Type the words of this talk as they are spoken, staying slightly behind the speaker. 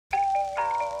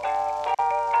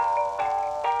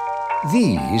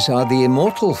These are the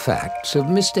immortal facts of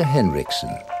Mr.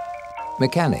 Henriksson.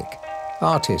 Mechanic,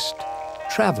 artist,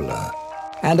 traveller,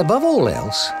 and above all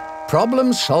else,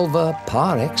 problem solver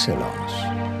par excellence.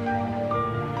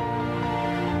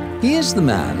 He is the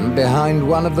man behind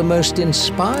one of the most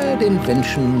inspired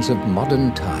inventions of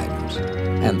modern times.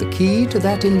 And the key to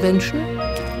that invention?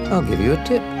 I'll give you a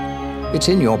tip. It's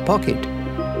in your pocket.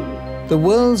 The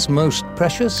world's most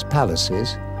precious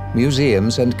palaces,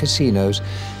 museums and casinos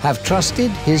have trusted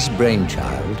his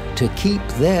brainchild to keep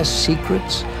their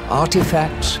secrets,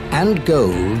 artifacts and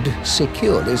gold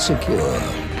securely secure.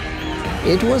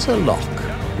 It was a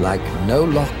lock like no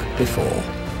lock before.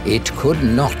 It could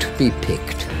not be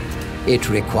picked. It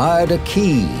required a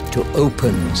key to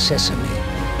open sesame.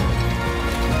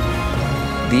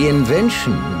 The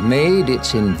invention made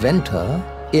its inventor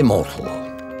immortal.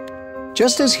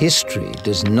 Just as history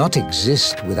does not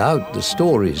exist without the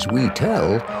stories we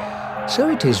tell, so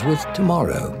it is with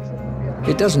tomorrow.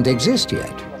 It doesn't exist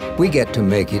yet. We get to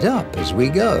make it up as we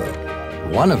go.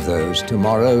 One of those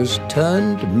tomorrows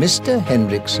turned Mr.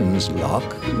 Henriksson's lock,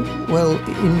 well,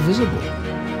 invisible.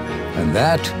 And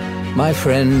that, my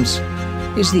friends,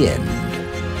 is the end.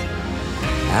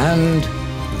 And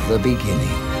the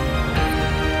beginning.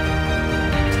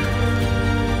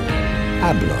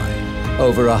 Abloy,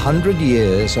 over 100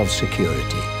 years of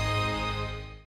security.